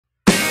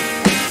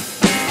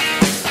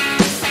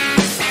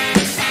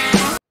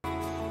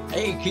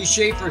Keith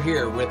Schaefer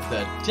here with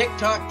the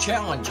TikTok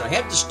challenge. I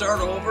had to start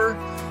over,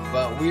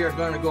 but we are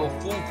going to go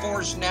full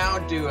force now,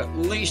 do at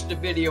least a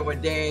video a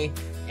day,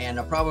 and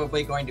I'm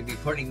probably going to be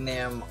putting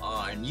them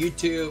on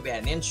YouTube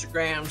and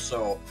Instagram.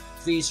 So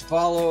please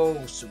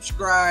follow,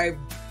 subscribe,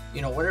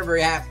 whatever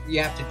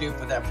you have to do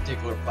for that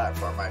particular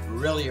platform. I'd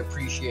really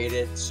appreciate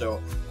it.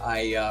 So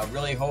I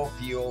really hope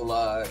you'll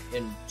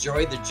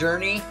enjoy the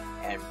journey,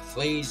 and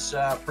please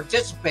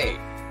participate.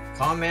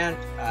 Comment.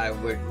 I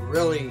would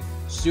really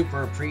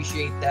super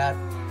appreciate that.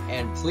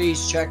 And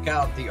please check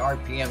out the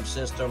RPM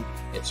system.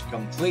 It's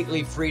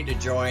completely free to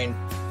join.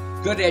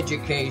 Good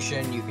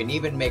education. You can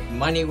even make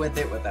money with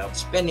it without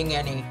spending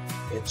any.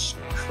 It's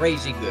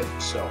crazy good.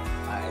 So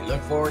I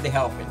look forward to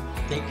helping.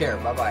 Take care.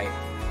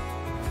 Bye-bye.